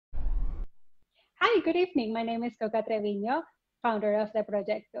Hi, good evening. My name is Coca Treviño, founder of the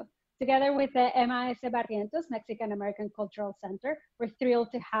Proyecto. Together with the MAS Barrientos Mexican American Cultural Center, we're thrilled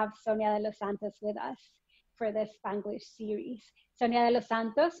to have Sonia De Los Santos with us for the Spanglish series. Sonia De Los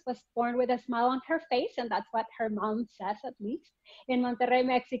Santos was born with a smile on her face, and that's what her mom says at least, in Monterrey,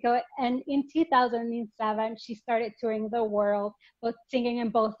 Mexico. And in 2007, she started touring the world, both singing in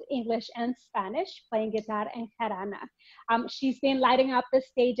both English and Spanish, playing guitar and jarana. She's been lighting up the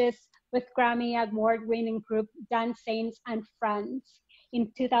stages with Grammy Award-winning group Dan Zanes And Friends. In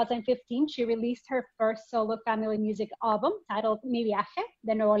 2015, she released her first solo family music album titled Mi Viaje,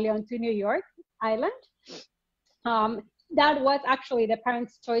 the Nuevo León to New York Island. That was actually the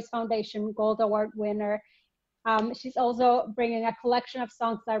Parents' Choice Foundation Gold Award winner. She's also bringing a collection of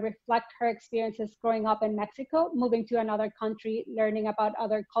songs that reflect her experiences growing up in Mexico, moving to another country, learning about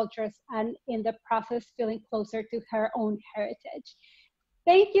other cultures, and in the process, feeling closer to her own heritage.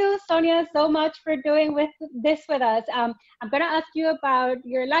 Thank you, Sonia, so much for doing this with us. I'm going to ask you about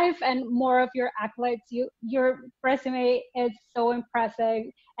your life and more of your accolades. Your resume is so impressive,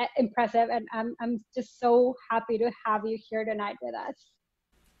 and I'm just so happy to have you here tonight with us.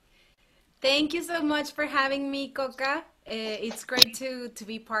 Thank you so much for having me, Coca. It's great to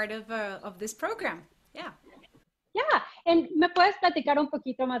be part of this program. Yeah. Yeah, and ¿me puedes platicar un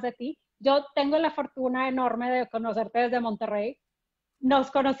poquito más de ti? Yo tengo la fortuna enorme de conocerte desde Monterrey.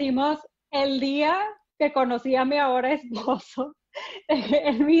 Nos conocimos el día que conocí a mi ahora esposo,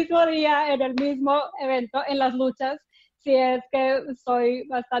 el mismo día, en el mismo evento, en las luchas, si es que soy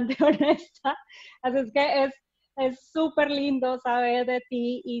bastante honesta. Así es que es súper lindo saber de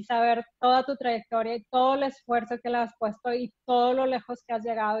ti y saber toda tu trayectoria y todo el esfuerzo que le has puesto y todo lo lejos que has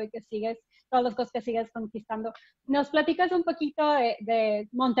llegado y que sigues, todas las cosas que sigues conquistando. ¿Nos platicas un poquito de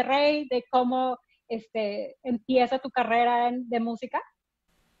Monterrey, de cómo empieza tu carrera de música?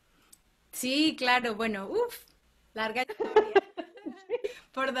 Sí, claro, bueno, larga historia.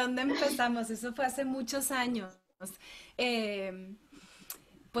 ¿Por dónde empezamos? Eso fue hace muchos años. Eh,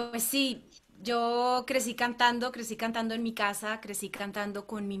 pues sí, yo crecí cantando en mi casa, crecí cantando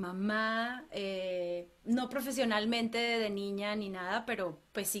con mi mamá, no profesionalmente de niña ni nada, pero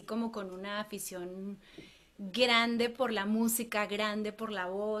pues sí como con una afición grande por la música, grande por la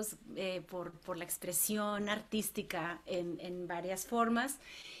voz, por la expresión artística en varias formas.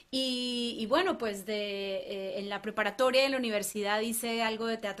 Y bueno, pues en la preparatoria y en la universidad hice algo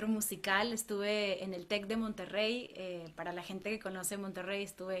de teatro musical, estuve en el TEC de Monterrey, para la gente que conoce Monterrey,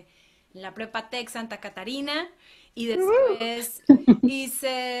 estuve en la Prepa TEC Santa Catarina y después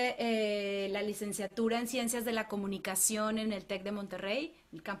hice la licenciatura en Ciencias de la Comunicación en el TEC de Monterrey,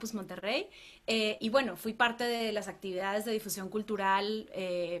 el Campus Monterrey, y bueno, fui parte de las actividades de difusión cultural,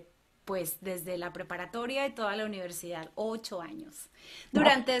 pues desde la preparatoria y toda la universidad, 8 años.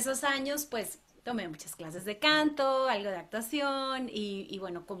 Durante esos años, pues tomé muchas clases de canto, algo de actuación y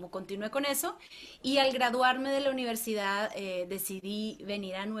bueno, como continué con eso. Y al graduarme de la universidad decidí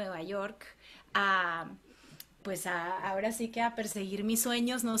venir a Nueva York ahora sí que a perseguir mis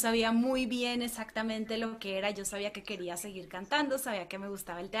sueños. No sabía muy bien exactamente lo que era. Yo sabía que quería seguir cantando, sabía que me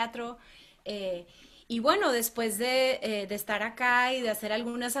gustaba el teatro. eh, y bueno, después de estar acá y de hacer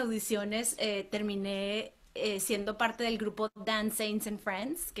algunas audiciones, terminé siendo parte del grupo Dan Zanes And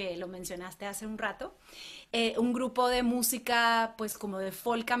Friends, que lo mencionaste hace un rato. Un grupo de música, pues como de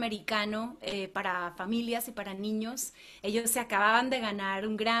folk americano, para familias y para niños. Ellos se acababan de ganar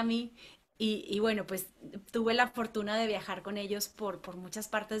un Grammy. Y bueno, pues tuve la fortuna de viajar con ellos por muchas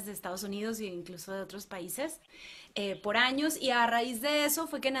partes de Estados Unidos e incluso de otros países, por años, y a raíz de eso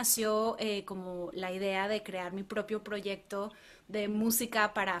fue que nació como la idea de crear mi propio proyecto de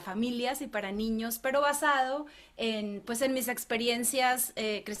música para familias y para niños, pero basado pues en mis experiencias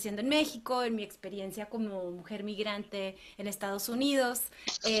creciendo en México, en mi experiencia como mujer migrante en Estados Unidos,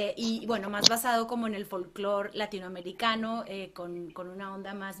 y bueno, más basado como en el folclore latinoamericano, con una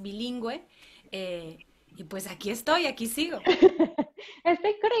onda más bilingüe. Y pues aquí estoy, aquí sigo. Está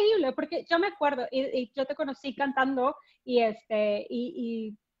increíble, porque yo me acuerdo, y yo te conocí cantando,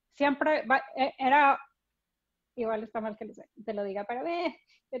 y siempre era, igual está mal que te lo diga, pero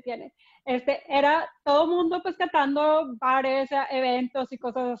 ¿qué tiene? Era todo el mundo pues cantando, bares, eventos y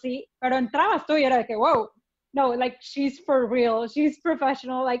cosas así, pero entrabas tú y era de que, wow, no, like, she's for real, she's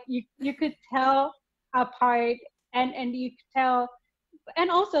professional, like, you could tell apart, and you could tell,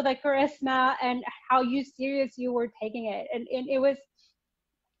 and also the charisma and how serious you were taking it, and it was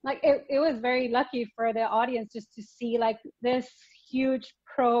like it was very lucky for the audience just to see like this huge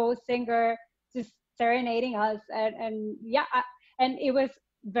pro singer just serenading us, and yeah, and it was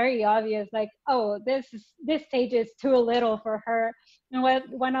very obvious, like, oh, this stage is too little for her. And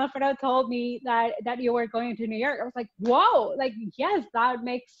when Alfredo told me that you were going to New York, I was like, whoa, like, yes, that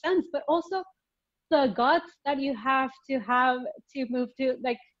makes sense. But also the guts that you have to move to,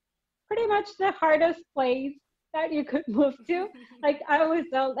 like, pretty much the hardest place that you could move to. Like, I always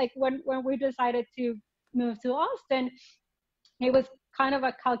felt like when we decided to move to Austin, it was kind of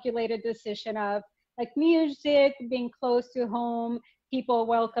a calculated decision of like music being close to home, people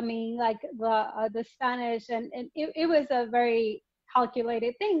welcoming like the Spanish, and it was a very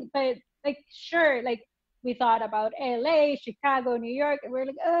calculated thing. But like, sure, like, we thought about LA, Chicago, New York, and we're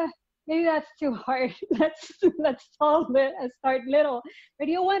like, maybe that's too hard. Let's start little. But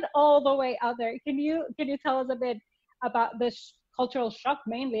you went all the way out there. Can you tell us a bit about this cultural shock,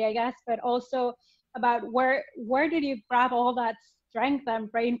 mainly, I guess, but also about where did you grab all that strength and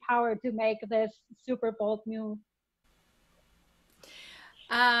brain power to make this super bold move?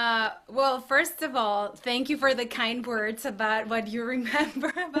 Well, first of all, thank you for the kind words about what you remember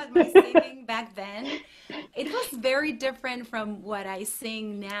about my singing back then. It was very different from what I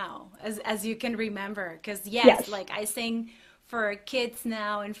sing now, as you can remember. Because yes, Yes. like I sing for kids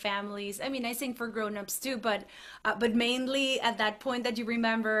now and families. I mean, I sing for grown-ups too, but mainly at that point that you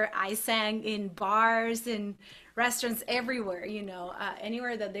remember, I sang in bars and restaurants everywhere,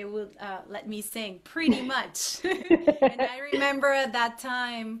 anywhere that they would let me sing, pretty much. And I remember at that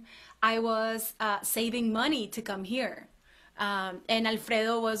time I was saving money to come here. And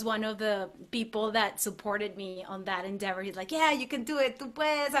Alfredo was one of the people that supported me on that endeavor. He's like, yeah, you can do it. Tú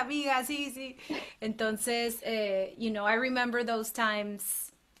puedes, amiga, sí, sí. Entonces, I remember those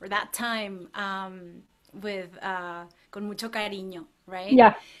times, or that time, with con mucho cariño, right?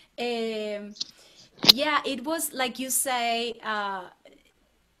 Yeah. Um, yeah, it was like you say,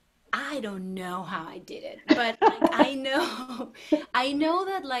 I don't know how I did it, but like I know, I know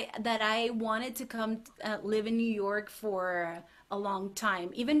that I wanted to come live in New York for a long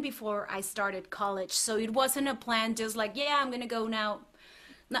time, even before I started college. So it wasn't a plan, just like, yeah, I'm gonna go now.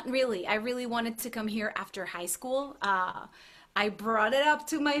 Not really. I really wanted to come here after high school. I brought it up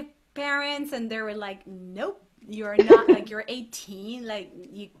to my parents, and they were like, "Nope, you're not. Like you're 18. Like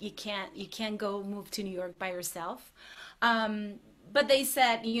you can't go move to New York by yourself." Um, but they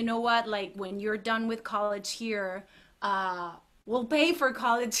said, you know what? Like when you're done with college here, we'll pay for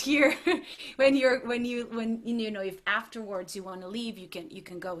college here. When if afterwards you want to leave, you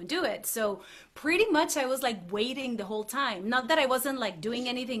can go and do it. So pretty much I was like waiting the whole time. Not that I wasn't like doing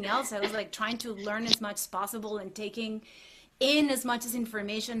anything else. I was like trying to learn as much as possible and taking in as much as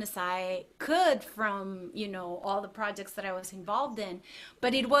information as I could from, all the projects that I was involved in.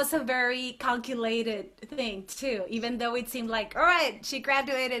 But it was a very calculated thing too, even though it seemed like, all right, she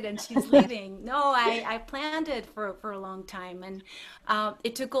graduated and she's leaving. No, I planned it for a long time, and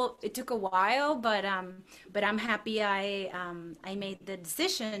it took a while, but I'm happy I made the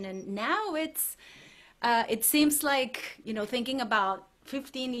decision, and now it seems like, thinking about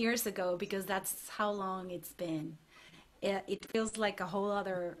 15 years ago, because that's how long it's been. It feels like a whole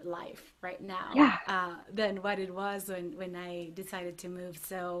other life right now Yeah. than what it was when I decided to move.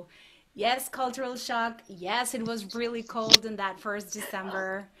 So, yes, cultural shock. Yes, it was really cold in that first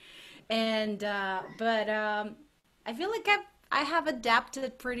December, and but I feel like I have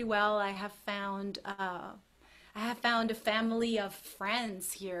adapted pretty well. I have found a family of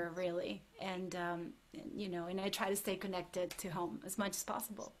friends here, really, and I try to stay connected to home as much as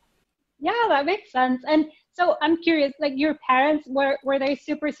possible. Yeah, that makes sense. And so I'm curious, like, your parents, were they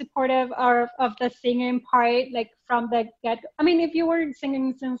super supportive of the singing part, like from the get? I mean, if you were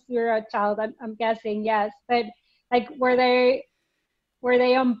singing since you're a child, I'm guessing yes, but like, were they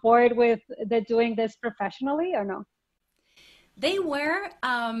on board with the doing this professionally or no? They were.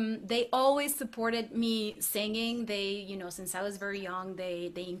 They always supported me singing. Since I was very young,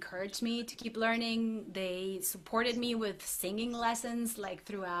 they encouraged me to keep learning. They supported me with singing lessons like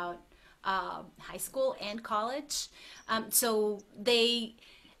throughout high school and college. So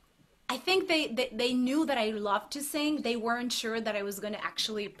I think they knew that I loved to sing. They weren't sure that I was going to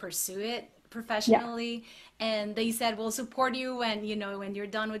actually pursue it Yeah. professionally, and they said, "We'll support you when you're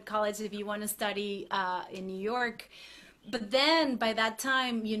done with college if you want to study in New York." But then by that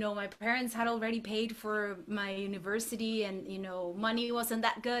time, my parents had already paid for my university, and money wasn't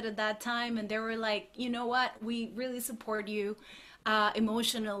that good at that time, and they were like, "You know what? We really support you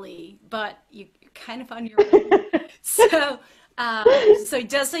emotionally, but you're kind of on your own." So, so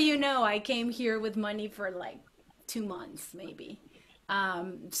just so you know, I came here with money for like 2 months, maybe.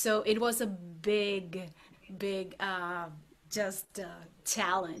 So it was a big, big just a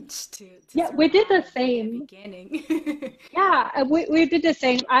challenge to Yeah, we did the survive at the same. beginning. Yeah, we did the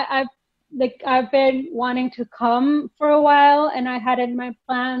same. I've been wanting to come for a while, and I had it in my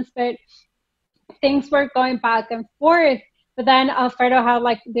plans, but things were going back and forth. But then Alfredo had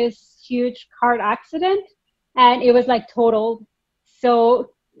like this huge car accident, and it was like totaled.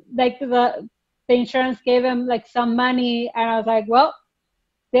 So like the insurance gave him like some money, and I was like, well,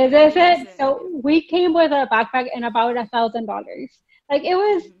 this is This is it. it. So we came with a backpack and about $1,000. Like it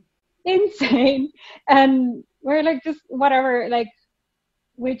was Mhm. insane, and we're like, just whatever. Like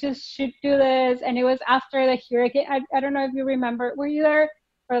we just should do this. And it was after the hurricane. I don't know if you remember. Were you there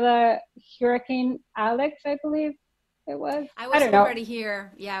for the Hurricane Alex? I believe it was. I I was don't know. already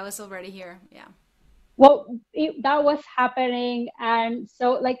here. Yeah, I was already here. Yeah. Well, that was happening, and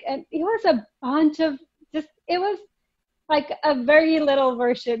so like, and it was a bunch of just. It was like a very little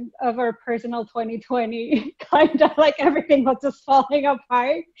version of our personal 2020. Kind of like everything was just falling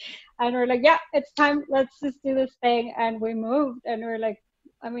apart, and we're like, yeah, it's time. Let's just do this thing, and we moved, and we're like,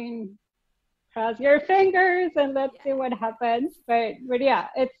 I mean, cross your fingers and let's see what Yeah. happens. But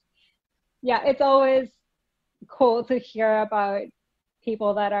yeah, it's always cool to hear about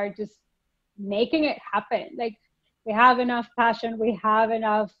people that are just making it happen. Like we have enough passion, we have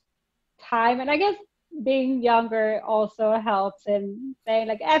enough time, and I guess being younger also helps in saying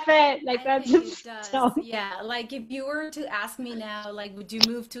like F it, like I that's think it just does. so. Yeah, like if you were to ask me now, like, would you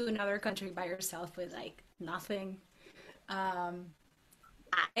move to another country by yourself with like nothing? Um,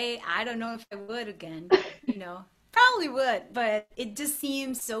 I don't know if I would again, you know. Probably would, but it just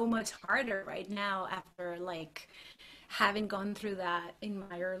seems so much harder right now after like having gone through that in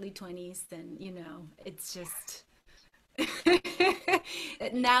my early 20s, and it's just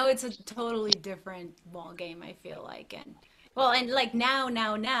now it's a totally different ball game, I feel like. And well, and like now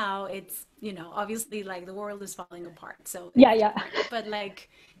it's, obviously like the world is falling apart, so Yeah, it's yeah. different. But like,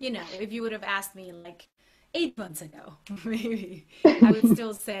 if you would have asked me like 8 months ago, maybe I would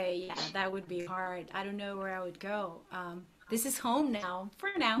still say, yeah, that would be hard. I don't know where I would go. This is home now, for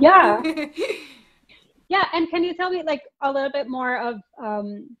now. Yeah. Yeah, and can you tell me like a little bit more of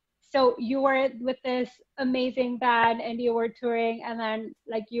so you were with this amazing band and you were touring, and then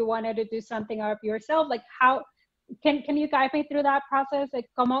like you wanted to do something of yourself. Like how can you guide me through that process? Like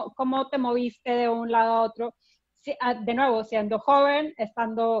cómo te moviste de un lado a otro? De nuevo, siendo joven,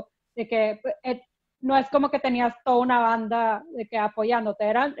 estando de que no es como que tenías toda una banda de que apoyándote,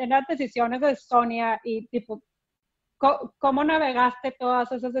 eran decisiones de Sonia y tipo, ¿cómo navegaste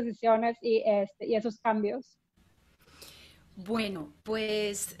todas esas decisiones y esos cambios? Bueno,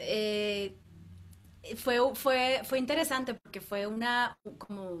 pues fue interesante porque fue una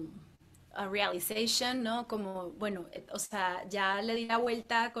como a realization, ¿no? Como, bueno, o sea, ya le di la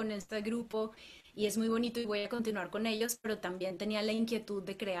vuelta con este grupo y es muy bonito y voy a continuar con ellos, pero también tenía la inquietud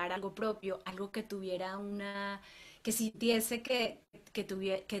de crear algo propio, algo que tuviera que sintiese que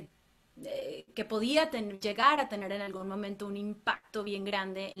tuviera, que podía llegar a tener en algún momento un impacto bien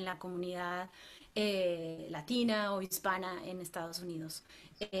grande en la comunidad latina o hispana en Estados Unidos.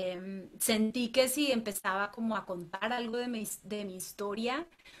 Sentí que si empezaba como a contar algo de mi historia,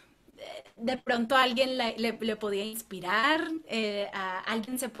 de pronto a alguien le podía inspirar, a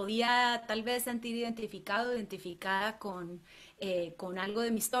alguien se podía tal vez sentir identificado, identificada con algo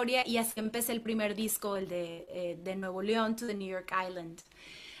de mi historia, y así empecé el primer disco, el de Nuevo León to the New York Island.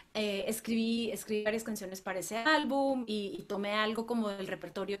 Escribí varias canciones para ese álbum y tomé algo como del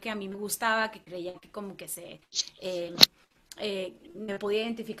repertorio que a mí me gustaba, que creía que como que eh, me podía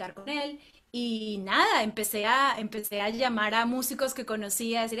identificar con él. Y nada, empecé a llamar a músicos que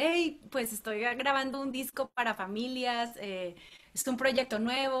conocía, a decir, hey, pues estoy grabando un disco para familias, es un proyecto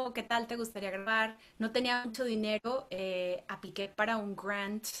nuevo, ¿qué tal te gustaría grabar? No tenía mucho dinero, apliqué para un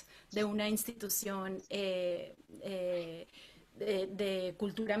grant de una institución de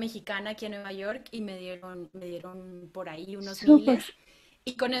cultura mexicana aquí en Nueva York, y me dieron por ahí unos Súper. miles,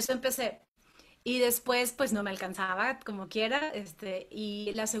 y con eso empecé. Y después, pues no me alcanzaba como quiera,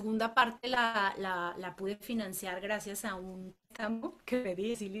 y la segunda parte la pude financiar gracias a un préstamo que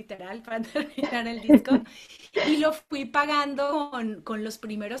pedí, así literal, para terminar el disco. Y lo fui pagando con los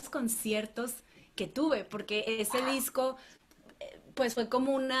primeros conciertos que tuve, porque ese disco, pues fue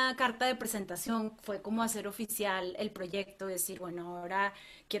como una carta de presentación, fue como hacer oficial el proyecto, decir, bueno, ahora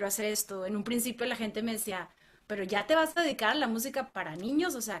quiero hacer esto. En un principio la gente me decía, pero ya te vas a dedicar a la música para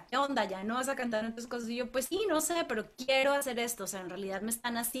niños, o sea, ¿qué onda? ¿Ya no vas a cantar otras cosas? Y yo, pues sí, no sé, pero quiero hacer esto, o sea, en realidad me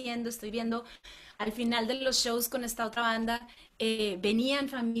están haciendo, estoy viendo al final de los shows con esta otra banda, venían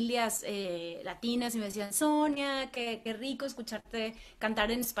familias latinas y me decían, Sonia, qué rico escucharte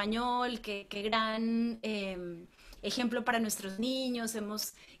cantar en español, qué gran ejemplo para nuestros niños,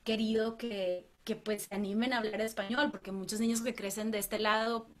 hemos querido que pues se animen a hablar español, porque muchos niños que crecen de este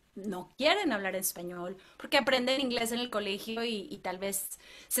lado no quieren hablar español, porque aprenden inglés en el colegio y tal vez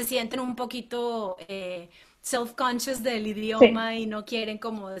se sienten un poquito self-conscious del Sí, idioma y no quieren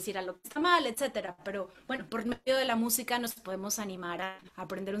como decir algo que está mal, etcétera. Pero bueno, por medio de la música nos podemos animar a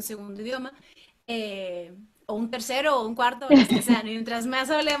aprender un segundo idioma, o un tercero, o un cuarto, o los que sean. Y mientras más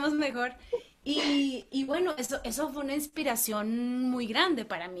hablemos, mejor. Y bueno, eso fue una inspiración muy grande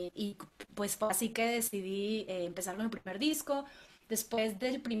para mí. Y pues fue así que decidí empezar con el primer disco. Después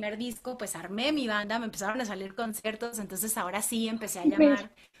del primer disco, pues armé mi banda, me empezaron a salir conciertos, entonces ahora sí empecé a increíble.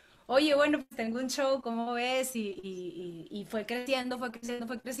 llamar, oye, bueno, pues tengo un show, ¿cómo ves? Y fue creciendo, fue creciendo,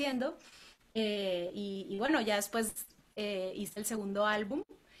 fue creciendo. Y bueno, ya después hice el segundo álbum,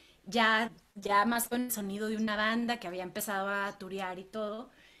 ya más con el sonido de una banda que había empezado a turear y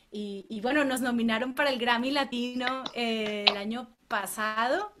todo. Y bueno, nos nominaron para el Grammy Latino el año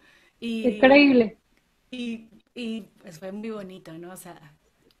pasado y, Increíble. y pues fue muy bonito, ¿no? O sea,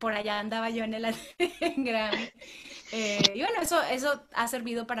 por allá andaba yo en el Latin Grammy. Y bueno, eso ha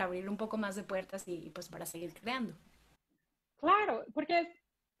servido para abrir un poco más de puertas y pues para seguir creando. Claro, porque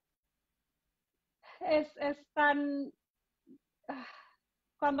es tan, ah,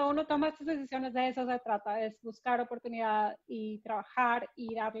 cuando uno toma estas decisiones de eso se trata, es buscar oportunidad y trabajar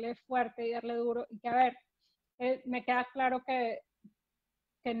y darle fuerte y darle duro. Y que a ver, me queda claro que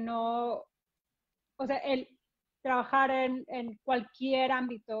no, o sea, el trabajar en cualquier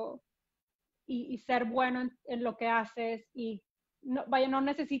ámbito y ser bueno en lo que haces y no, vaya, no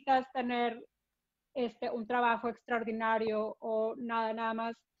necesitas tener un trabajo extraordinario o nada, nada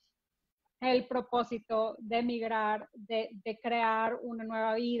más el propósito de emigrar, de crear una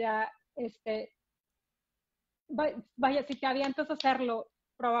nueva vida, vaya, si te avientas a hacerlo,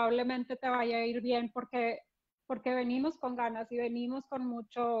 probablemente te vaya a ir bien porque venimos con ganas y venimos con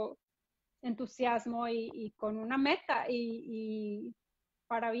mucho entusiasmo y con una meta y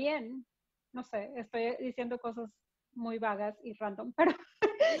para bien. No sé, estoy diciendo cosas muy vagas y random, pero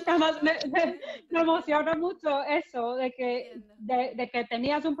además No, te entiendo, te me entiendo, emociona mucho eso te entiendo. de que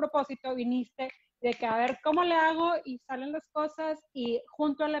tenías un propósito, viniste, de que a ver cómo le hago y salen las cosas y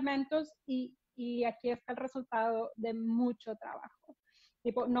junto elementos y aquí está el resultado de mucho trabajo.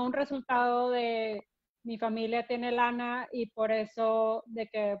 Tipo, no un resultado de mi familia tiene lana y por eso de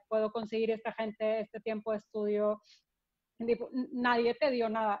que puedo conseguir esta gente este tiempo de estudio. Tipo, nadie te dio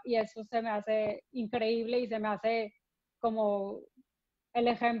nada y eso se me hace increíble y se me hace como el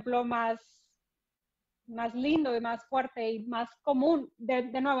ejemplo más lindo y más fuerte y más común, de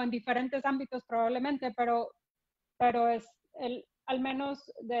nuevo, en diferentes ámbitos probablemente, pero es al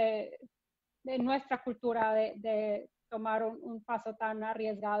menos de nuestra cultura de tomar un paso tan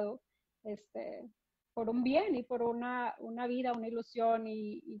arriesgado este, por un bien y por una vida, una ilusión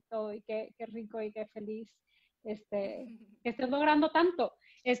y todo, y qué rico y qué feliz que estés logrando tanto.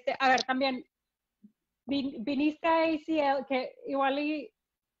 A ver, también viniste a ACL, que igual y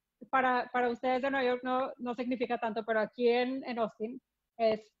para ustedes de Nueva York no significa tanto, pero aquí en Austin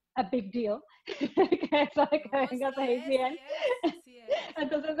es a big deal, que eso de que No, vengas a sí es, ACL. sí es, sí es.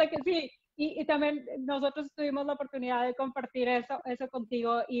 Entonces, de que sí, y también nosotros tuvimos la oportunidad de compartir eso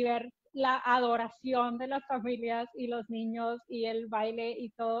contigo y ver la adoración de las familias y los niños y el baile y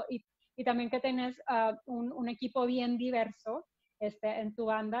todo, y también que tienes un equipo bien diverso en tu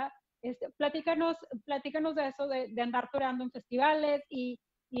banda. Platícanos de eso, de andar toreando en festivales y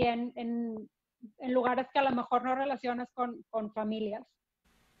en lugares que a lo mejor no relacionas con familias.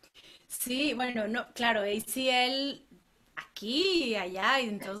 Sí, bueno, no, claro, ACL aquí y allá y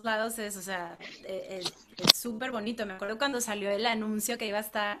en todos lados es, o sea, es súper bonito. Me acuerdo cuando salió el anuncio que iba a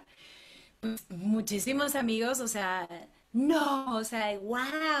estar, muchísimos amigos, o sea, no, o sea,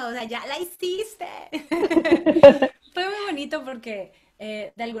 wow, o sea, ya la hiciste. Fue muy bonito porque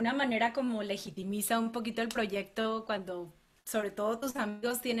de alguna manera como legitimiza un poquito el proyecto cuando sobre todo tus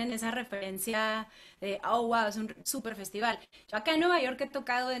amigos tienen esa referencia de, oh, wow, es un súper festival. Yo acá en Nueva York he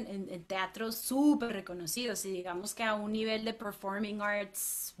tocado en teatros súper reconocidos y digamos que a un nivel de performing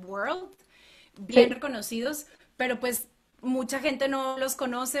arts world, bien Sí, reconocidos, pero pues mucha gente no los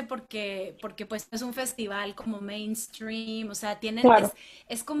conoce porque pues es un festival como mainstream, o sea, claro.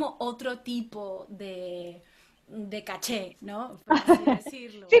 es como otro tipo de caché, ¿no? Por así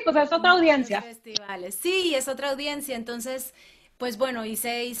decirlo, Sí, pues es otra los audiencia. festivales. Sí, es otra audiencia, entonces, pues bueno,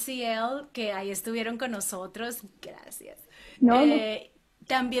 hice ACL, que ahí estuvieron con nosotros, gracias. No, no. Eh,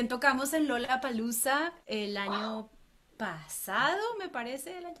 También tocamos en Lollapalooza el año pasado, me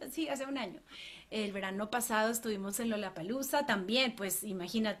parece, sí, hace un año. El verano pasado estuvimos en Lollapalooza, también, pues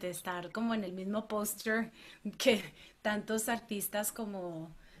imagínate estar como en el mismo póster que tantos artistas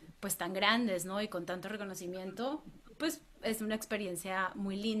como pues tan grandes, ¿no? Y con tanto reconocimiento, pues es una experiencia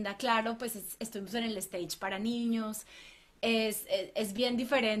muy linda. Claro, pues estuvimos en el stage para niños. Es bien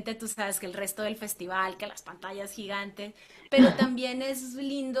diferente, tú sabes, que el resto del festival, que las pantallas gigantes, pero también es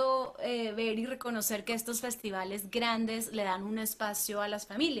lindo ver y reconocer que estos festivales grandes le dan un espacio a las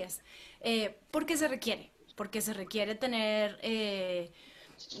familias, porque se requiere tener,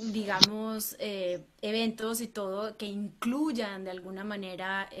 digamos, eventos y todo que incluyan de alguna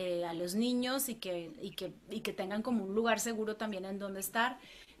manera a los niños y que tengan como un lugar seguro también en donde estar.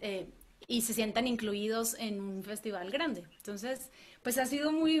 eh, y se sientan incluidos en un festival grande. Entonces, pues ha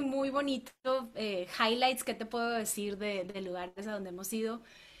sido muy, muy bonito. Highlights, ¿qué te puedo decir de lugares a donde hemos ido?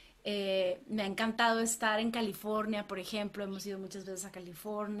 Me ha encantado estar en California, por ejemplo. Hemos ido muchas veces a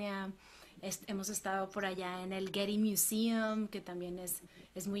California. Hemos estado por allá en el Getty Museum, que también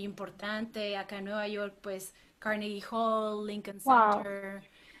es muy importante. Acá en Nueva York, pues Carnegie Hall, Lincoln Wow. Center,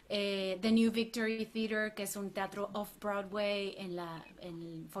 The New Victory Theater, que es un teatro off-Broadway en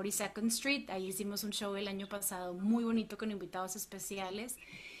 42nd Street. Ahí hicimos un show el año pasado muy bonito con invitados especiales.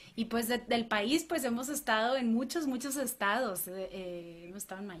 Y pues del país, pues hemos estado en muchos, muchos estados. Hemos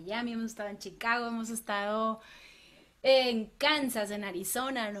estado en Miami, hemos estado en Chicago, hemos estado en Kansas, en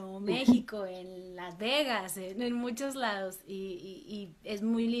Arizona, Nuevo México, en Las Vegas, en muchos lados. Y es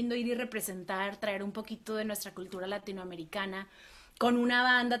muy lindo ir y representar, traer un poquito de nuestra cultura latinoamericana con una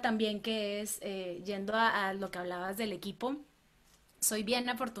banda también que es, yendo a lo que hablabas del equipo, soy bien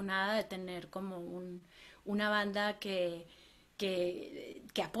afortunada de tener como una banda que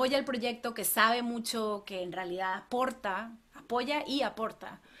apoya el proyecto, que sabe mucho, que en realidad apoya y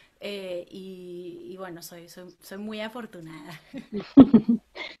aporta. Y bueno, soy muy afortunada.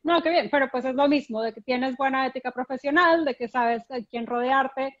 No, qué bien, pero pues es lo mismo, de que tienes buena ética profesional, de que sabes a quién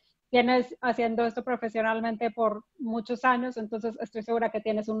rodearte, tienes haciendo esto profesionalmente por muchos años, entonces estoy segura que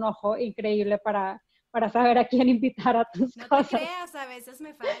tienes un ojo increíble para saber a quién invitar a tus No te cosas. creas, a veces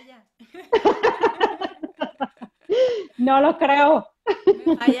me falla. No lo creo.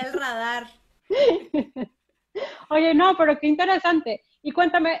 Me falla el radar. Oye, no, pero qué interesante. Y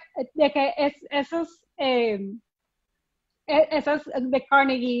cuéntame de que esos de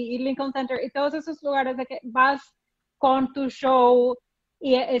Carnegie y Lincoln Center y todos esos lugares de que vas con tu show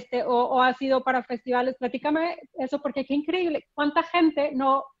y o has ido para festivales, platícame eso porque qué increíble, cuánta gente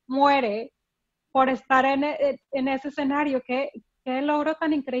no muere por estar en ese escenario, qué logro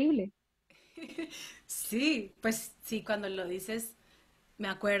tan increíble. Sí, pues sí, cuando lo dices, me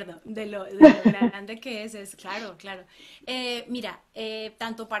acuerdo de lo grande que es claro, claro. Mira,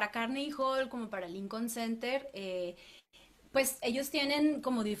 tanto para Carnegie Hall como para Lincoln Center, pues ellos tienen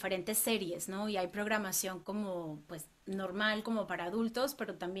como diferentes series, ¿no? Y hay programación como, pues, normal, como para adultos,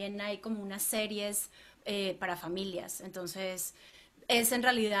 pero también hay como unas series para familias. Entonces, es en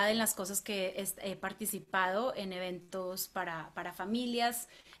realidad en las cosas que he participado en eventos para familias,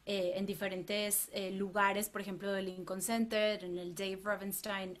 en diferentes lugares, por ejemplo, del Lincoln Center, en el Dave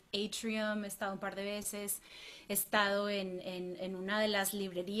Rubenstein Atrium, he estado un par de veces, he estado en una de las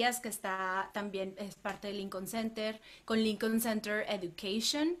librerías que está también, es parte del Lincoln Center, con Lincoln Center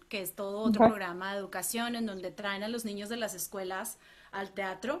Education, que es todo otro Okay. programa de educación en donde traen a los niños de las escuelas al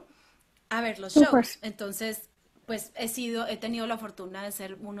teatro a ver los Súper. shows. Entonces, pues he tenido la fortuna de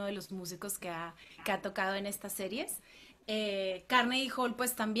ser uno de los músicos que ha tocado en estas series. Carnegie Hall,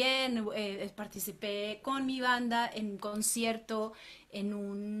 pues también participé con mi banda en un concierto en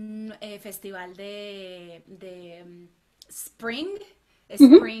un festival de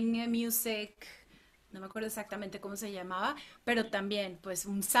Uh-huh. Spring Music, no me acuerdo exactamente cómo se llamaba, pero también, pues,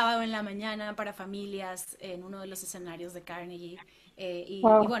 un sábado en la mañana para familias en uno de los escenarios de Carnegie. Y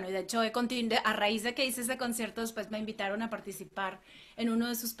Wow. bueno, y de hecho, a raíz de que hice ese concierto, después me invitaron a participar en uno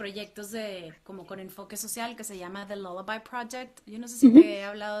de sus proyectos como con enfoque social que se llama The Lullaby Project. Yo no sé si Uh-huh. te he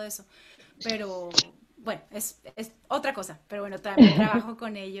hablado de eso, pero bueno, es otra cosa. Pero bueno, también trabajo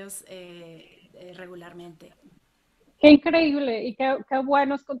con ellos regularmente. Qué increíble y qué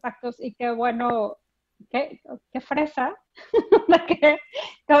buenos contactos y qué bueno, qué fresa de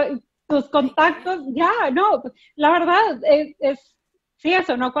tus Ay, ¿qué? contactos, ya, no, la verdad sí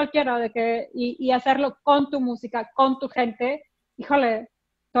eso, no cualquiera, y hacerlo con tu música, con tu gente, híjole,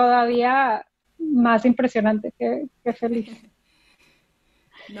 todavía más impresionante, qué feliz.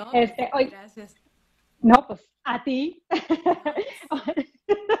 No, pues Hoy, gracias. no, pues a ti. No, pues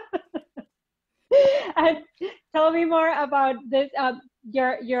And tell me more about this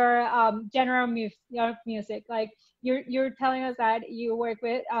your genre of music. Like you're telling us that you work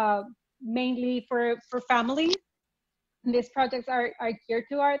with mainly for families. These projects are geared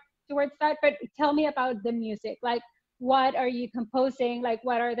towards that. But tell me about the music. Like, what are you composing? Like,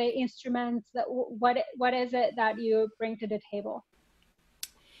 what are the instruments? What is it that you bring to the table?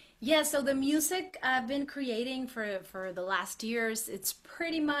 Yeah, so the music I've been creating for the last years, it's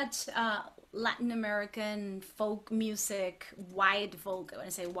pretty much Latin American folk music, white folk. When I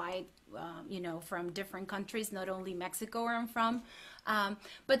say white, from different countries, not only Mexico where I'm from.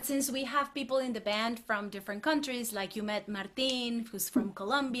 But since we have people in the band from different countries, like you met Martin, who's from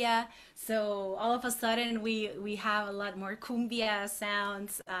Colombia, so all of a sudden we have a lot more cumbia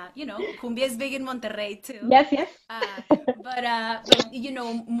sounds. Cumbia is big in Monterrey too. Yes, yes. But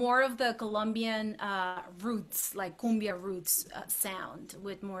more of the Colombian roots, like cumbia roots sound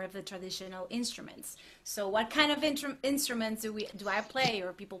with more of the traditional instruments. So what kind of instruments do I play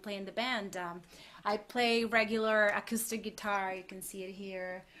or people play in the band? I play regular acoustic guitar. You can see it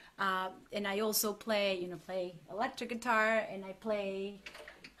here, and I also play electric guitar, and I play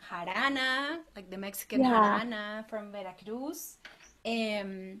jarana, like the Mexican Yeah. jarana from Veracruz.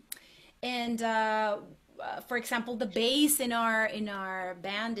 Um, and For example, the bass in our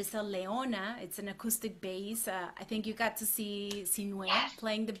band is a Leona. It's an acoustic bass. I think you got to see Sinue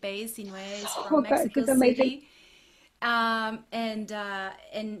playing the bass. Sinue is from Oh God, Mexico he's amazing. City. And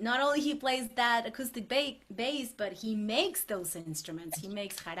not only he plays that acoustic bass, but he makes those instruments. He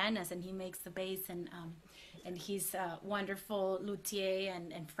makes jaranas and he makes the bass, and he's a wonderful luthier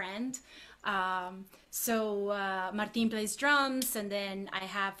and friend. Martin plays drums, and then I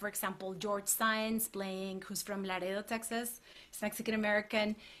have, for example, George Sainz playing, who's from Laredo, Texas. He's Mexican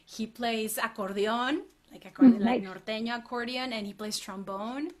American. He plays accordion, like like Nice. norteño accordion, and he plays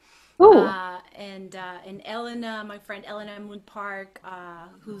trombone. Oh, And Elena, my friend Elena Moon Park,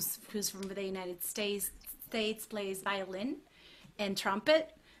 who's from the United States, plays violin and trumpet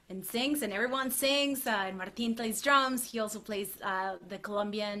and sings, and everyone sings. And Martin plays drums. He also plays the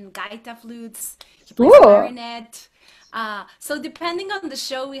Colombian gaita flutes. He plays ooh. clarinet. So depending on the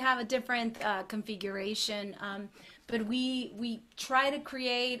show, we have a different configuration. But we try to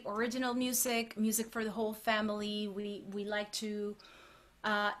create original music for the whole family. We like to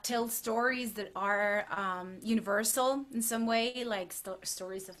tell stories that are universal in some way, like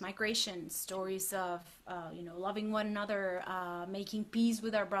stories of migration, stories of loving one another, making peace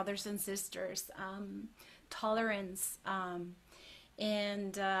with our brothers and sisters, tolerance,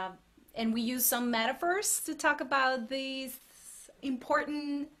 and and we use some metaphors to talk about these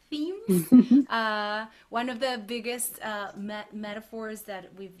important themes. One of the biggest metaphors that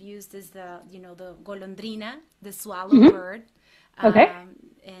we've used is the golondrina, the swallow Hmm. bird. Okay.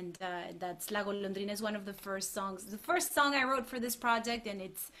 And That's La Golondrina is one of the first songs, the first song I wrote for this project, and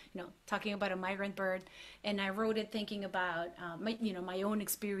it's talking about a migrant bird, and I wrote it thinking about my own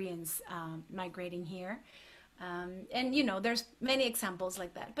experience migrating here, and there's many examples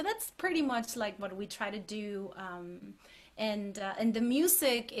like that, but that's pretty much like what we try to do, and the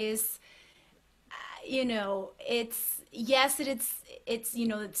music is it's yes,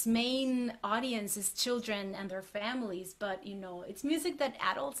 its main audience is children and their families, but it's music that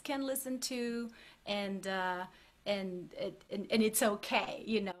adults can listen to, and and it's okay.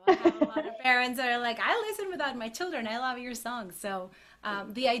 I have a lot of parents that are like, I listen without my children. I love your songs. So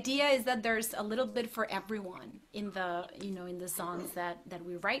the idea is that there's a little bit for everyone in the songs that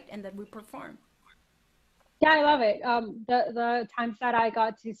we write and that we perform. Yeah, I love it. The times that I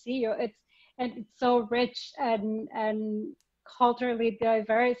got to see you, it's so rich and culturally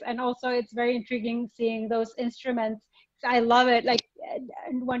diverse, and also it's very intriguing seeing those instruments. I love it. Like,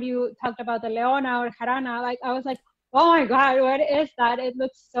 and when you talked about the leona or jarana, like I was like, oh my God, what is that? It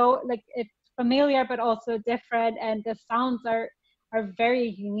looks so like it's familiar but also different, and the sounds are very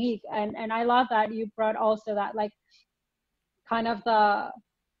unique. And I love that you brought also that like kind of the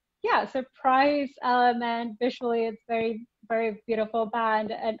yeah surprise element visually. It's very very beautiful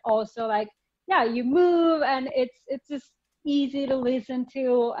band, and also like yeah you move, and it's just easy to listen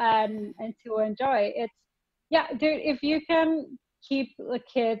to and to enjoy. It's yeah dude, if you can keep the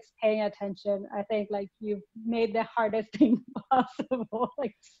kids paying attention, I think like you've made the hardest thing possible,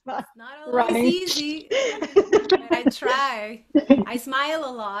 like It's not always running. easy, but I try. I smile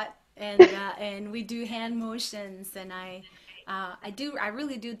a lot, and we do hand motions, and I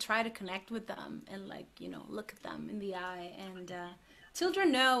really do try to connect with them and like look at them in the eye, and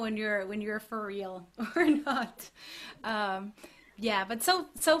children know when you're for real or not. Um, yeah, but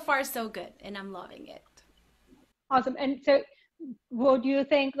so far so good, and I'm loving it. Awesome. And so would you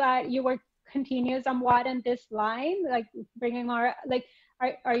think that you were continue somewhat in this line, like bringing more, like,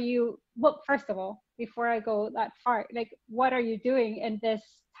 are you, well, first of all, before I go that far, like, what are you doing in this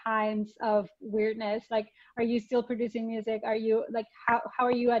times of weirdness? Like, are you still producing music? Are you like, how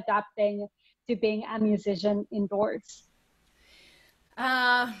are you adapting to being a musician indoors?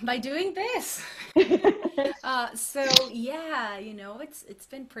 By doing this. So yeah, it's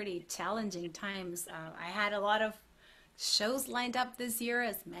been pretty challenging times. I had a lot of shows lined up this year,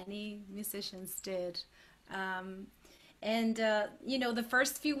 as many musicians did. Um, and the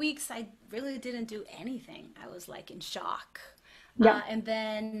first few weeks, I really didn't do anything. I was like in shock. Yeah. And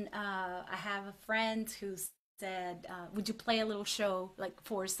then I have a friend who said, "Would you play a little show, like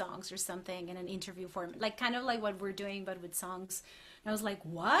 4 songs or something, in an interview format, like kind of like what we're doing, but with songs?" And I was like,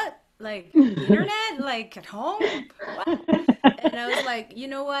 "What? Like internet? Like at home? What?" And I was like, "You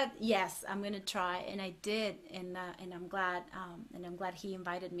know what? Yes, I'm gonna try," and I did, and I'm glad he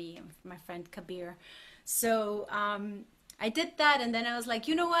invited me, and my friend Kabir. So I did that, and then I was like,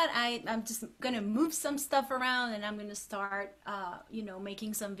 "You know what? I'm just gonna move some stuff around, and I'm gonna start,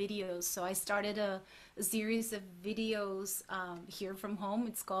 making some videos." So I started a series of videos here from home.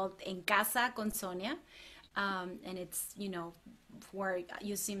 It's called En Casa con Sonia, and it's where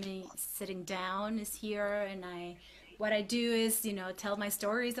you see me sitting down is here, and what I do is tell my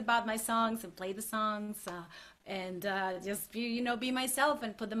stories about my songs and play the songs, and just be myself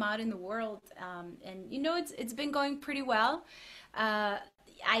and put them out in the world, and it's been going pretty well. uh,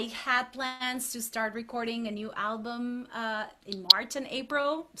 I had plans to start recording a new album in March and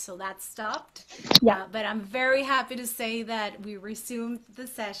April, so that stopped. Yeah. But I'm very happy to say that we resumed the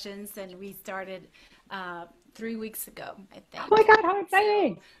sessions, and we started 3 weeks ago, I Oh my think. God, how So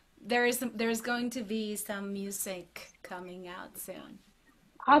exciting! there's going to be some music coming out soon.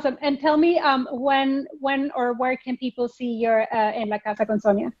 Awesome. And tell me, when or where can people see your En la Casa con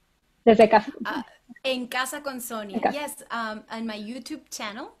Sonia? Desde Casa con Uh, Sonia. En Casa con En Sonia. casa. Yes, on my YouTube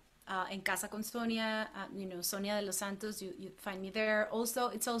channel, En Casa con Sonia, Sonia De Los Santos, you find me there. Also,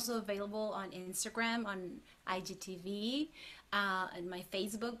 it's also available on Instagram, on IGTV, and my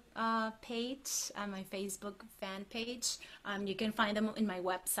Facebook page, my Facebook fan page. You can find them in my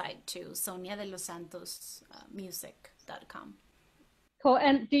website too, Sonia De Los Santos music.com. Cool.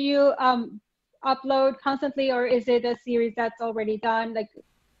 And do you upload constantly, or is it a series that's already done? Like,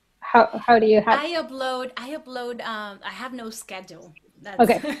 how do you have? I have no schedule. That's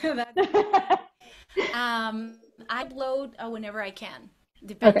Okay. that's the thing. I upload whenever I can, Okay.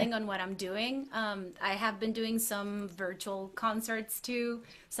 depending on what I'm doing. I have been doing some virtual concerts too.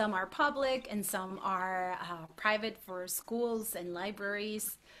 Some are public and some are private for schools and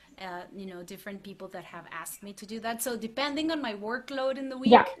libraries. Different people that have asked me to do that. So depending on my workload in the Yeah.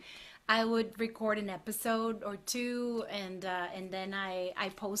 week, I would record an episode or two, and then I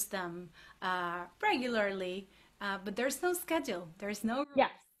post them regularly. But there's no schedule. There's no Yeah.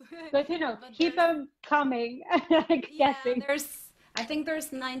 rules. But But keep them coming. I'm yeah, guessing. I think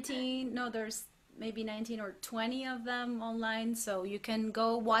there's 19, no, there's maybe 19 or 20 of them online, so you can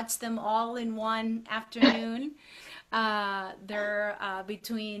go watch them all in one afternoon. They're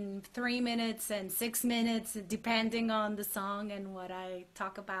between 3 minutes and 6 minutes, depending on the song and what I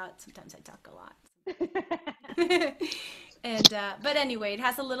talk about. Sometimes I talk a lot, sometimes I don't. And but anyway, it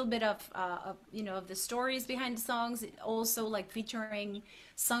has a little bit of the stories behind the songs. It also like featuring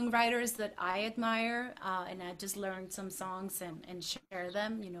songwriters that I admire, and I just learned some songs and share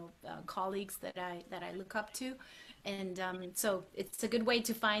them. Colleagues that I look up to, and so it's a good way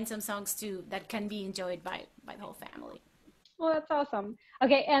to find some songs too that can be enjoyed by the whole family. Well, that's awesome.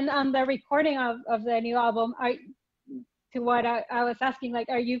 Okay, and on the recording of the new album, to what I was asking, like,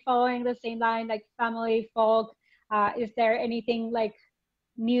 are you following the same line, like family, folk? Is there anything like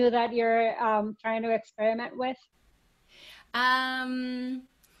new that you're trying to experiment with? Um,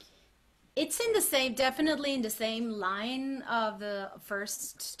 it's in the same, definitely in the same line of the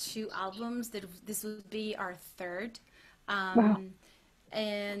first 2 albums. That this would be our third. Wow. Um,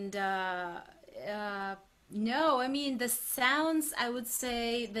 and uh, no, I mean the sounds. I would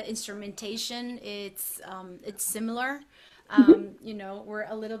say the instrumentation. It's similar. We're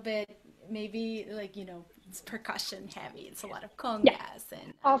a little bit maybe like it's percussion heavy. It's a lot of Yeah. congas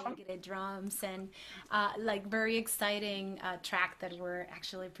and Awesome. alegre drums and like very exciting track that we're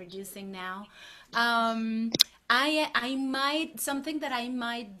actually producing now. Um, I might something that I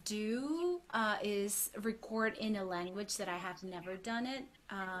might do is record in a language that I have never done it.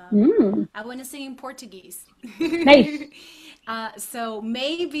 Mm, I want to sing in Portuguese. nice. So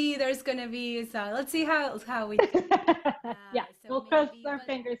maybe there's gonna be so let's see how we do. Yeah, So we'll cross maybe, our but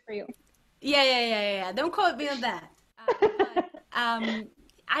fingers for you. yeah. Don't quote me on that. But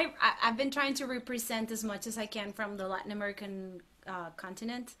I've been trying to represent as much as I can from the Latin American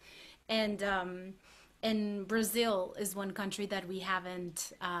continent, and And Brazil is one country that we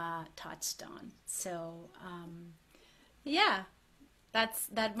haven't touched on. So yeah,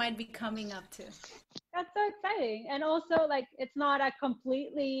 that might be coming up too. That's so exciting. And also, like, it's not a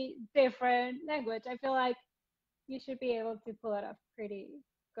completely different language. I feel like you should be able to pull it up pretty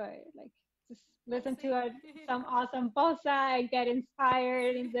good. Like, just We'll listen to see. some awesome bossa and get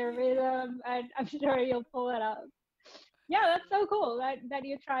inspired in the rhythm, and I'm sure you'll pull it up. Yeah, that's so cool that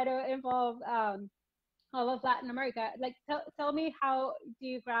you try to involve all of Latin America. Like, tell me, how do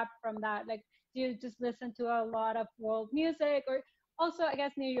you grab from that? Like, do you just listen to a lot of world music, or also, I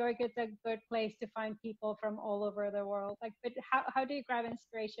guess New York is a good place to find people from all over the world. Like, but how do you grab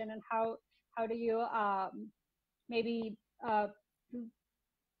inspiration, and how do you maybe uh,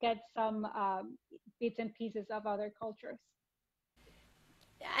 get some bits and pieces of other cultures?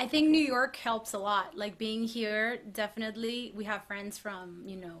 I think New York helps a lot. Like being here, definitely we have friends from,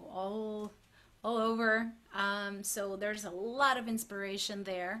 all over. So there's a lot of inspiration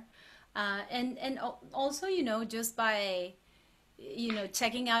there. And also, just by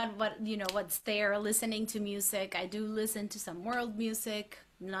checking out what's there, listening to music. I do listen to some world music,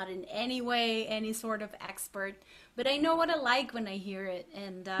 not in any way any sort of expert, but I know what I like when I hear it,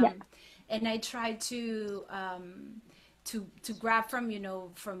 Yeah. and I try to grab from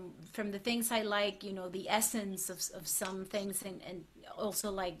from the things I like, the essence of some things, and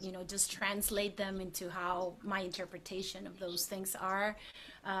also like just translate them into how my interpretation of those things are.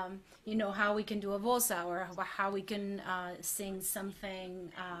 How we can do a vosa, or how we can sing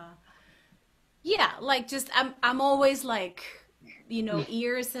something. Yeah, like just I'm always like,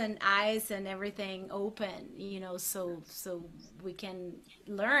 ears and eyes and everything open, so we can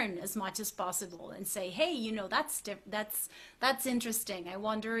learn as much as possible and say, hey, that's interesting. I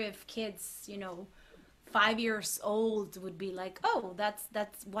wonder if kids, 5 years old would be like, oh, that's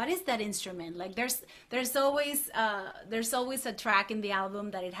what is that instrument? Like there's always a track in the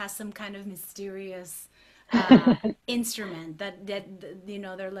album that it has some kind of mysterious instrument that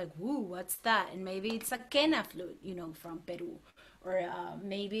they're like, "Ooh, what's that?" And maybe it's a quena flute, from Peru, or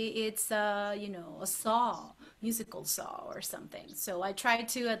maybe it's a saw, musical saw or something. So I try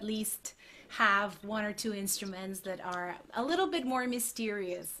to at least have one or two instruments that are a little bit more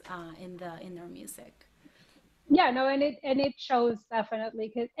mysterious in their music. Yeah, no, and it shows definitely.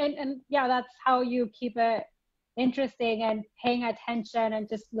 'Cause, and yeah, that's how you keep it interesting and paying attention and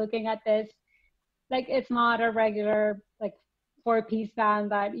just looking at this. Like, it's not a regular, like, four-piece band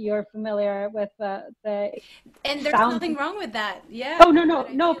that you're familiar with the And there's sound. nothing wrong with that. Yeah, Oh, no, but no,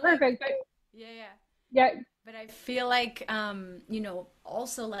 I no, feel like, perfect. But yeah, yeah. yeah, But I feel like,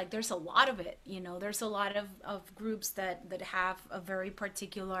 also like there's a lot of it, there's a lot of groups that have a very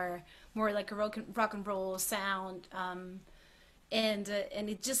particular, more like a rock and roll sound. And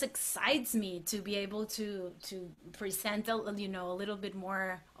it just excites me to be able to present a little bit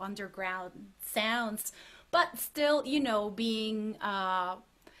more underground sounds, but still, being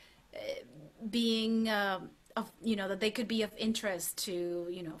of that they could be of interest to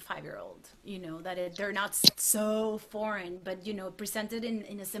 5-year-old, they're not so foreign, but presented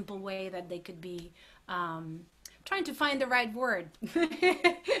in a simple way that they could be trying to find the right word,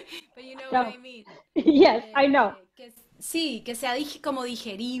 but you know what no, I mean. yes, I know. Sí, que sea como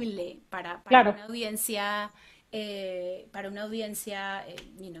digerible Claro. para una audiencia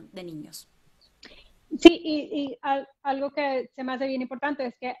de niños. Sí, y algo que se me hace bien importante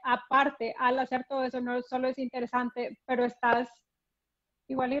es que, aparte, al hacer todo eso, no solo es interesante, pero estás,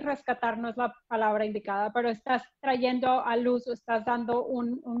 igual, y rescatar no es la palabra indicada, pero estás trayendo a luz, o estás dando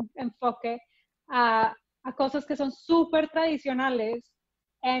un enfoque a cosas que son súper tradicionales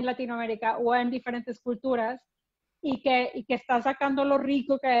en Latinoamérica o en diferentes culturas, y que estás sacando lo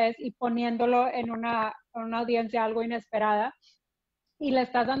rico que es y poniéndolo en una audiencia algo inesperada, y le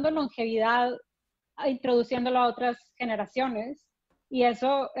estás dando longevidad, introduciéndolo a otras generaciones. Y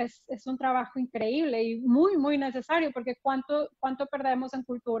eso es un trabajo increíble y muy, muy necesario, porque cuánto perdemos en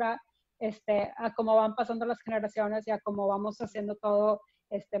cultura, a cómo van pasando las generaciones y a cómo vamos haciendo todo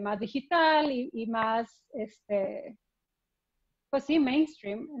más digital y más, pues sí,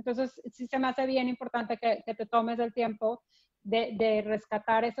 mainstream. Entonces, sí se me hace bien importante que te tomes el tiempo de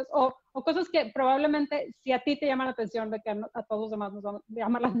rescatar esas, o cosas que probablemente, si a ti te llama la atención, de que a todos los demás nos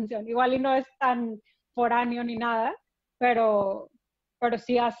llama la atención. Igual y no es tan foráneo ni nada, pero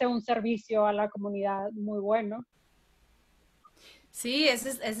sí hace un servicio a la comunidad muy bueno. Sí, esa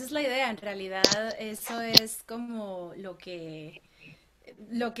es la idea. En realidad, eso es como lo que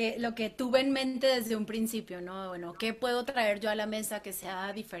tuve en mente desde un principio, ¿no? Bueno, ¿qué puedo traer yo a la mesa que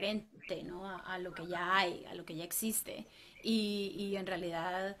sea diferente, ¿no? A lo que ya hay, a lo que ya existe. Y en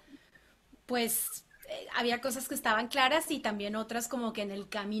realidad, pues había cosas que estaban claras y también otras como que en el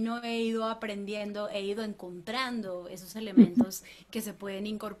camino he ido aprendiendo, he ido encontrando esos elementos que se pueden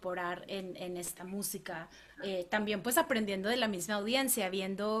incorporar en esta música. También pues aprendiendo de la misma audiencia,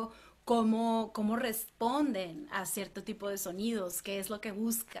 viendo cómo responden a cierto tipo de sonidos, qué es lo que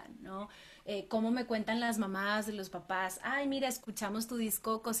buscan, ¿no? Cómo me cuentan las mamás y los papás, ay, mira, escuchamos tu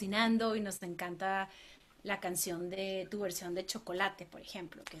disco cocinando y nos encanta la canción de tu versión de Chocolate, por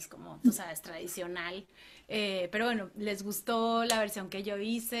ejemplo, que es como, tú sabes, tradicional. Pero bueno, les gustó la versión que yo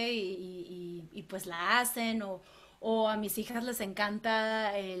hice y pues la hacen. O a mis hijas les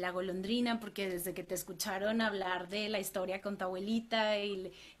encanta La Golondrina porque desde que te escucharon hablar de la historia con tu abuelita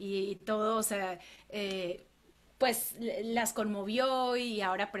y todo, o sea, pues las conmovió y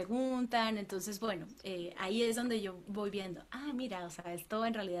ahora preguntan, entonces bueno, ahí es donde yo voy viendo, ah, mira, o sea, esto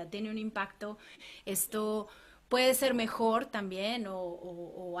en realidad tiene un impacto, esto puede ser mejor también,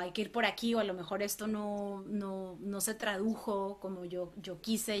 o hay que ir por aquí, o a lo mejor esto no se tradujo como yo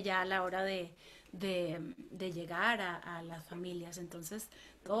quise ya a la hora de llegar a las familias, entonces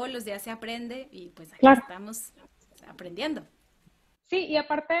todos los días se aprende y pues aquí Claro. estamos aprendiendo. Sí, y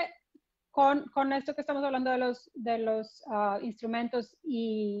aparte, con esto que estamos hablando de los instrumentos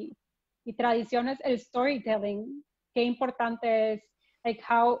y tradiciones, el storytelling, qué importante es, like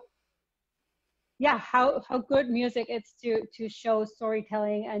yeah, how good music is to show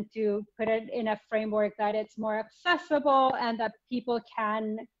storytelling and to put it in a framework that it's more accessible and that people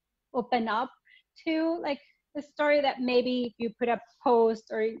can open up to, like a story that maybe if you put a post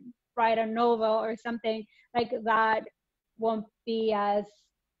or write a novel or something like that won't be as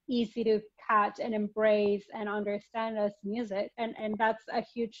easy to catch and embrace and understand as music, and that's a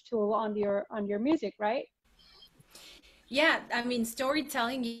huge tool on your music, right? Yeah, I mean,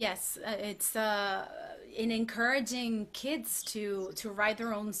 storytelling, yes, it's in encouraging kids to write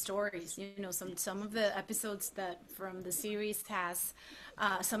their own stories. You know, some of the episodes that from the series has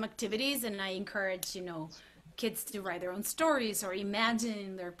some activities, and I encourage, you know, kids to write their own stories or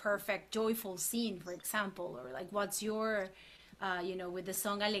imagine their perfect joyful scene, for example, or like what's your you know, with the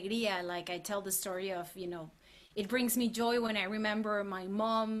song Alegría, like I tell the story of, you know, it brings me joy when I remember my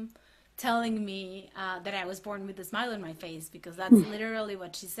mom telling me that I was born with a smile on my face because that's literally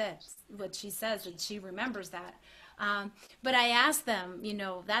what she says. What she says that she remembers that. But I asked them, you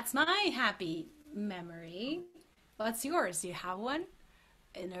know, that's my happy memory. What's yours? Do you have one?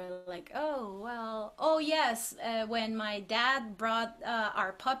 And they're like, oh, well, oh, yes, when my dad brought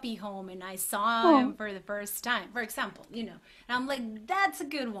our puppy home and I saw him Oh, for the first time, for example, you know. And I'm like, that's a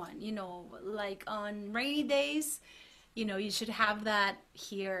good one, you know, like on rainy days, you know, you should have that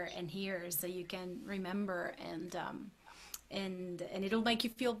here and here so you can remember and it'll make you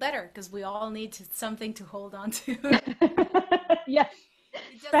feel better because we all need something to hold on to. yes,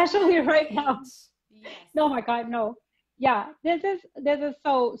 It doesn't especially matter the right now. age. Yes. Oh my God, no. Yeah, this is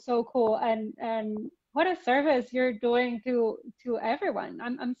so cool, and what a service you're doing to everyone.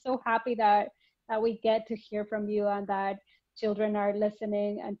 I'm so happy that we get to hear from you and that children are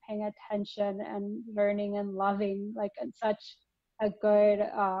listening and paying attention and learning and loving like in such a good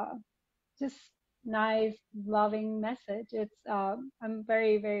just nice loving message. It's I'm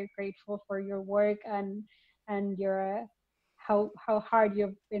very grateful for your work and your how hard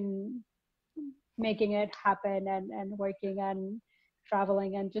you've been making it happen and working and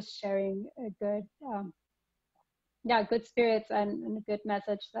traveling and just sharing a good yeah good spirits and a good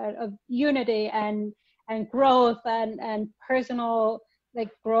message that of unity and growth and personal like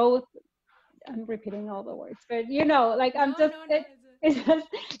growth. I'm repeating all the words, but you know, like I'm No, just no, no. it.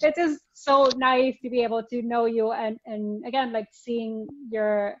 It's just so nice to be able to know you and again like seeing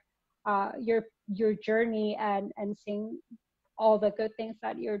your journey and seeing all the good things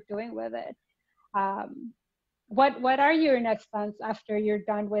that you're doing with it. Um, what are your next plans after you're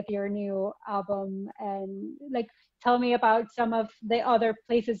done with your new album, and like tell me about some of the other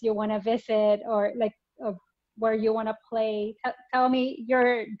places you want to visit or like where you want to play. Tell me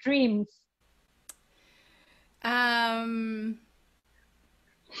your dreams. Um,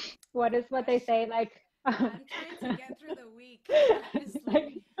 What is what they Gosh, say like I'm trying to get through the week, honestly.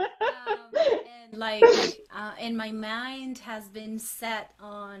 like And like, and my mind has been set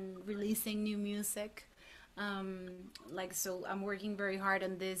on releasing new music. Um, like, so I'm working very hard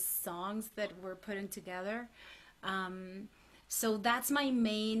on these songs that we're putting together. Um, so that's my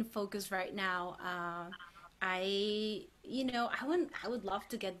main focus right now. You know, I would love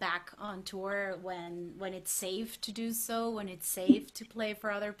to get back on tour when it's safe to do so, when it's safe to play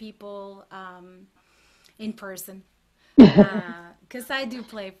for other people in person. Because I do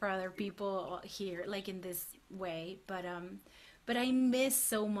play for other people here, like in this way. But but I miss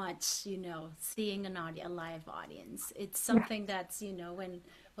so much, seeing a live audience. It's Yeah. something that's,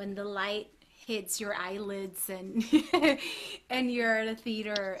 when the light hits your eyelids and and you're at a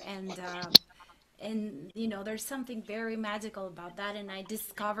theater and there's something very magical about that. And I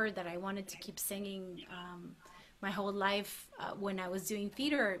discovered that I wanted to keep singing my whole life when I was doing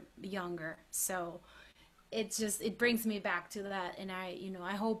theater younger. So it brings me back to that, and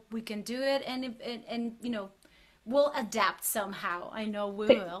I hope we can do it, and we'll adapt somehow. I know we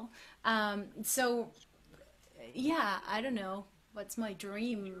will. So yeah, I don't know what's my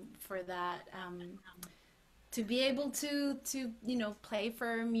dream for that. To be able to play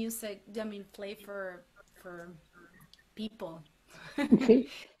for music. I mean, play for people. Sí,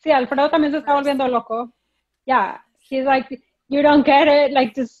 sí, Alfredo también se está First. volviendo loco. Yeah, he's like, you don't get it,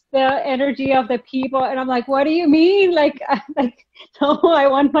 like just the energy of the people, and I'm like, what do you mean? Like, like, no, I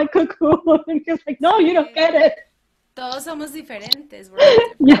want my cuckoo, and he's like, no, you don't Sí. get it. Todos somos diferentes. We're all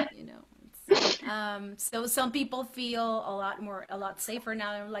Yeah, different. So some people feel a lot safer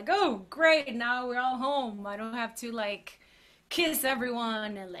now. They're like, oh, great, now we're all home. I don't have to like kiss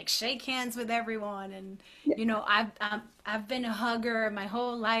everyone and like shake hands with everyone. And I've been a hugger my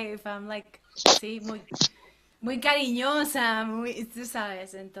whole life. I'm like, sí, muy cariñosa, tú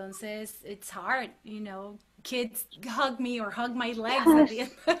sabes. Entonces it's hard. Kids hug me or hug my legs at yes. the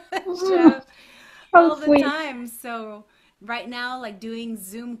end of the Oh, show so all the sweet. time. So right now, like doing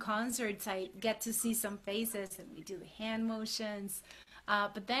Zoom concerts, I get to see some faces and we do the hand motions.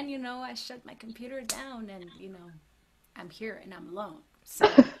 But then, I shut my computer down and, I'm here and I'm alone. So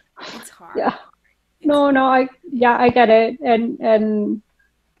it's hard. Yeah. It's No, no, hard. yeah, I get it. And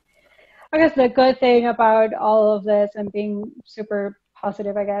I guess the good thing about all of this and being super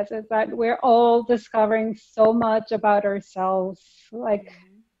positive, I guess, is that we're all discovering so much about ourselves. Like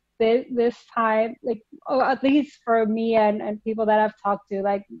Mhm. this time, like, oh, at least for me and people that I've talked to,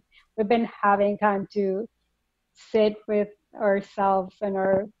 like we've been having time to sit with ourselves and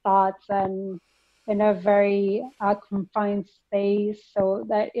our thoughts and in a very confined space so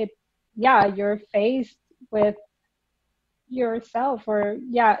that yeah, you're faced with yourself or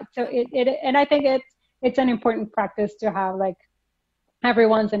yeah, so and I think it's an important practice to have like every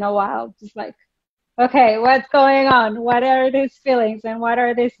once in a while, just like, okay, what's going on, what are these feelings and what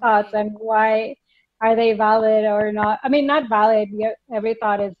are these thoughts Right. and why are they valid or not? I mean, not valid, every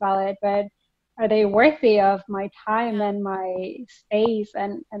thought is valid, but are they worthy of my time Yeah. and my space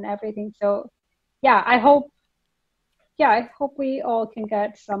and everything? So yeah, I hope we all can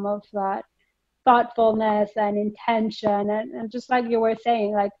get some of that thoughtfulness and intention and just like you were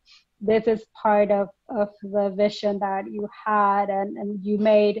saying, like this is part of the vision that you had and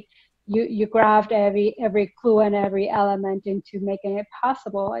you grabbed every clue and every element into making it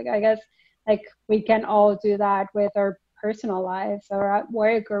possible. Like I guess like we can all do that with our personal lives or at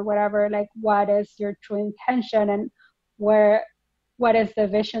work or whatever. Like what is your true intention and where what is the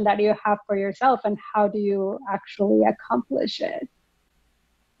vision that you have for yourself and how do you actually accomplish it?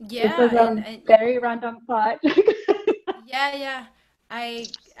 This Yeah, is and, a and very random thought. yeah, yeah. I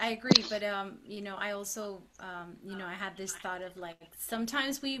agree, but I also I had this thought of like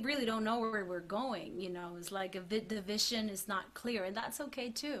sometimes we really don't know where we're going, it's like the vision is not clear, and that's okay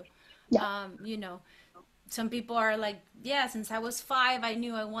too. Yeah, Um, you know, some people are like, yeah, since I was 5, I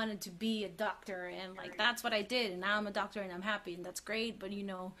knew I wanted to be a doctor, and like that's what I did, and now I'm a doctor and I'm happy, and that's great. But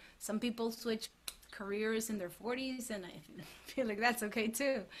some people switch careers in their 40s, and I feel like that's okay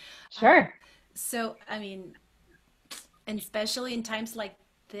too. Um, sure. so, I mean, and especially in times like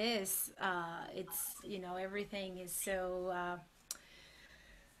this, it's everything is so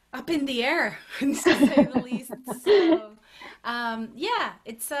up in the air, to say the least. So, yeah,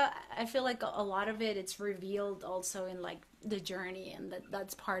 I feel like a lot of it's revealed also in like the journey, and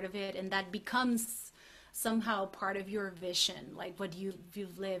that's part of it, and that becomes somehow part of your vision, like what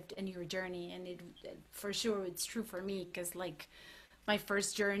you've lived in your journey, and for sure it's true for me because like my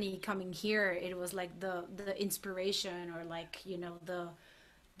first journey coming here, it was like the inspiration or like the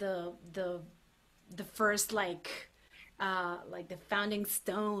the the first like the founding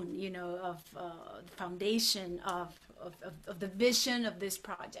stone, the foundation of the vision of this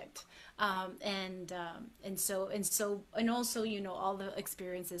project, and also all the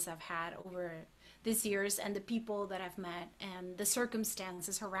experiences I've had over these years and the people that I've met and the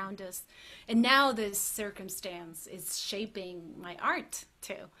circumstances around us, and now this circumstance is shaping my art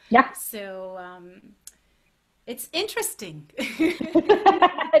too. Yeah. So it's interesting.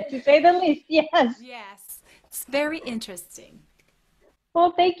 To say the least, yes. Yes, it's very interesting.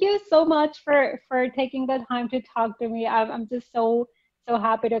 Well, thank you so much for taking the time to talk to me. I'm just so so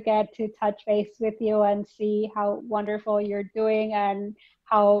happy to get to touch base with you and see how wonderful you're doing and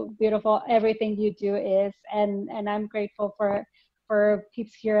how beautiful everything you do is. And I'm grateful for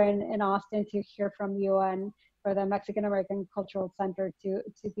peeps here in Austin to hear from you, and for the Mexican American Cultural Center to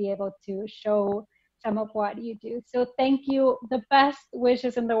be able to show some of what you do. So thank you. The best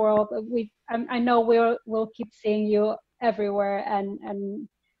wishes in the world. I know we'll keep seeing you everywhere, and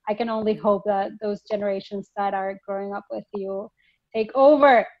I can only hope that those generations that are growing up with you take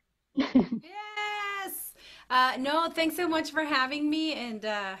over. Yes. No, thanks so much for having me, and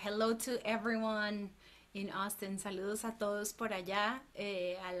hello to everyone in Austin. Saludos a todos por allá,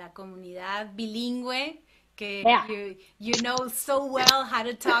 a la comunidad bilingüe que Yeah. you know so well how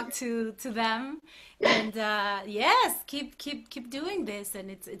to talk to them. And yes, keep doing this, and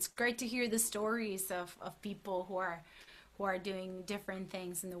it's great to hear the stories of people who are doing different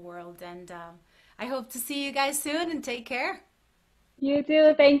things in the world. And I hope to see you guys soon, and take care. You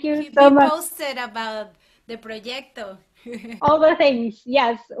too. Thank you Keep so me much. posted about the proyecto. All the things.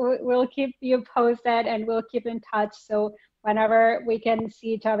 Yes, we'll keep you posted and we'll keep in touch. So whenever we can see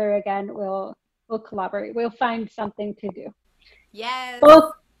each other again, we'll collaborate. We'll find something to do. Yes.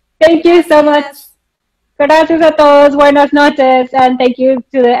 Well, thank you so much. Gracias. Gracias a todos. Buenas noches. And thank you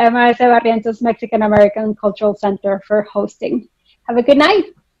to the MIS Barrientos Mexican American Cultural Center for hosting. Have a good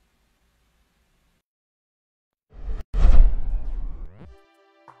night.